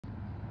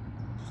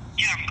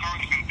Yeah, I'm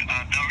calling from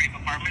Bell Reef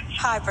Apartments.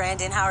 Hi,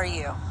 Brandon. How are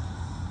you?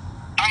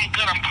 I'm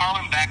good. I'm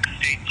calling back because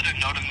they put a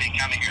note in the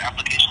account that your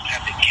application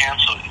had been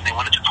canceled, and they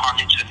wanted to call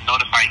me to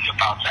notify you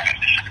about that.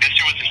 I guess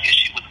there was an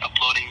issue with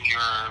uploading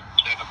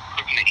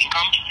proving the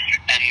income,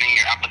 and then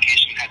your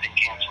application had been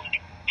canceled.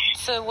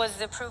 So was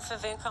the proof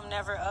of income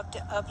never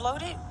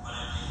uploaded?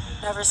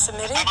 Never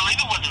submitted? I believe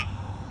it wasn't.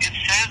 It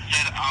says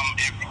that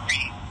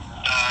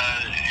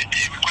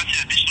it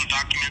requested additional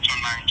documents on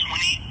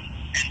 9/20,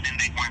 and then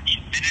they weren't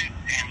submitted,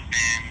 and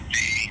then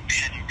they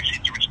hadn't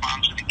received a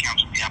response, so they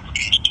canceled the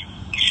application.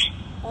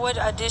 What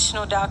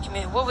additional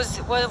document? What was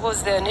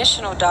the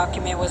initial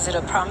document? Was it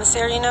a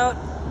promissory note?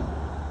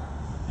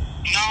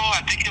 No,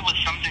 I think it was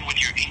something with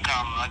your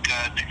income. Like,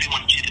 I think they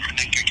wanted you to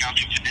connect your account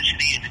to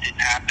Finicity, and it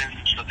didn't happen,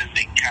 so then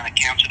they kind of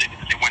canceled it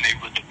because they weren't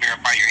able to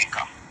verify your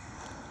income.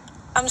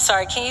 I'm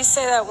sorry, can you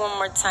say that one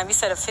more time? You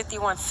said a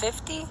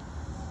 5150?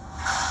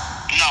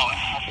 No,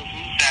 I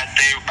believe that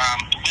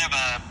we have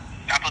a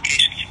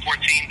application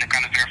support team that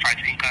kind of verifies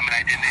income and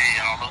identity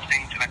and all those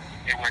things, and I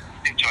think they were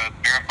attempting to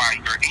verify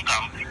your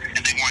income,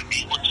 and they weren't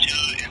able to,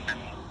 and then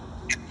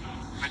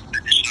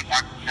additional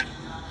documents,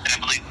 and I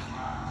believe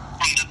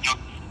from the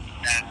note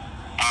that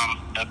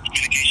the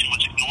communication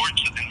was ignored,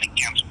 so then they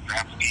canceled your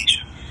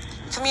application.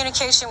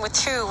 Communication with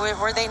who?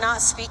 Were they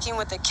not speaking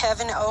with the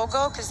Kevin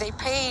Ogo? Because they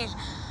paid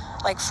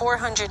like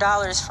 $400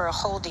 for a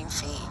holding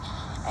fee,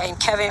 and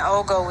Kevin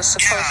Ogo was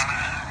supposed.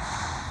 Yeah.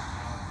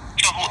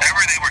 So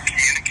whoever they were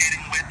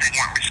communicating with, they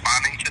weren't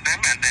responding to them,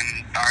 and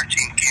then our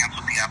team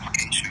canceled the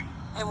application.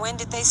 And when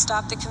did they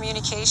stop the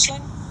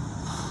communication?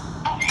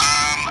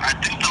 I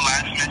think the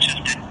last message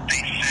that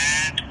they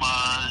sent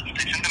was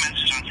they sent the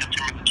message on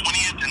September the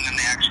 20th, and then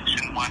they actually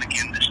sent one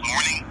again this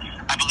morning.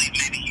 I believe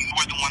maybe you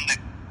were the one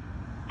that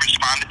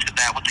responded to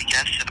that with a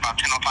yes at about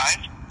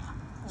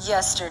 10:05.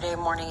 Yesterday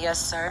morning, yes,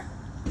 sir.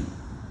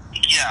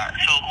 Yeah,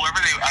 so whoever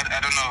I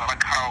don't know,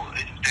 like how,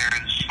 if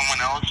there's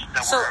someone else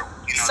that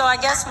So I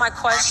guess my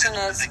question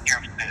is,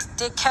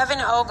 did Kevin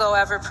Ogo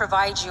ever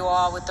provide you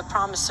all with the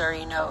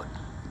promissory note?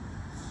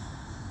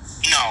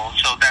 No,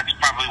 so that's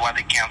probably why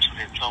they canceled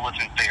it, so it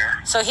wasn't there.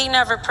 So he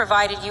never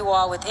provided you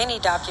all with any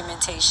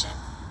documentation?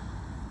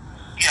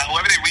 Yeah,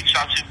 whoever they reached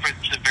out to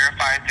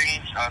verify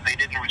things, they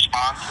didn't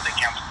respond, so they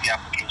canceled the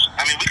application.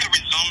 I mean, we could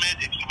resume it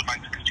if you would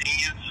like to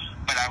continue,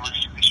 but I was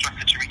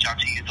instructed to reach out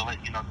to you to let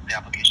you know that the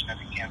application has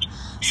been canceled.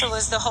 So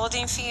was the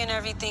holding fee and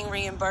everything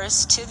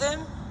reimbursed to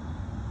them?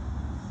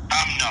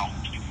 No.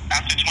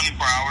 After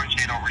 24 hours,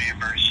 they don't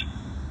reimburse.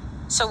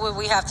 So would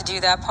we have to do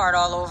that part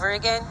all over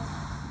again?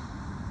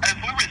 If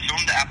we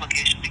resume the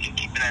application, we can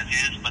keep it as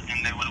is, but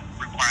then they would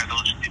require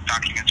those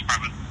documents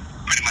probably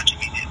pretty much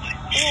immediately.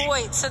 Oh,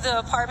 wait, so the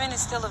apartment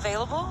is still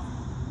available?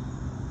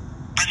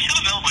 It's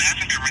still available. It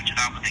hasn't been rented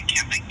out, but they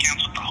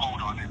canceled the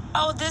hold on it.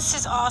 Oh, this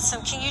is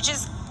awesome. Can you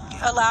just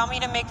allow me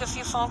to make a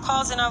few phone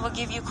calls, and I will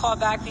give you a call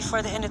back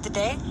before the end of the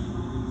day?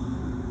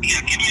 Yeah,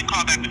 give me a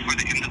call back before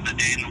the end of the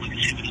day, and then we can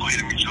see if we can go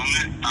ahead and resume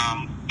it.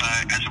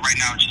 But as of right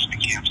now, it's just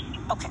been canceled.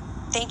 Okay.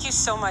 Thank you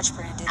so much,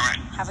 Brandon. All right.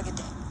 Have a good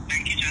day.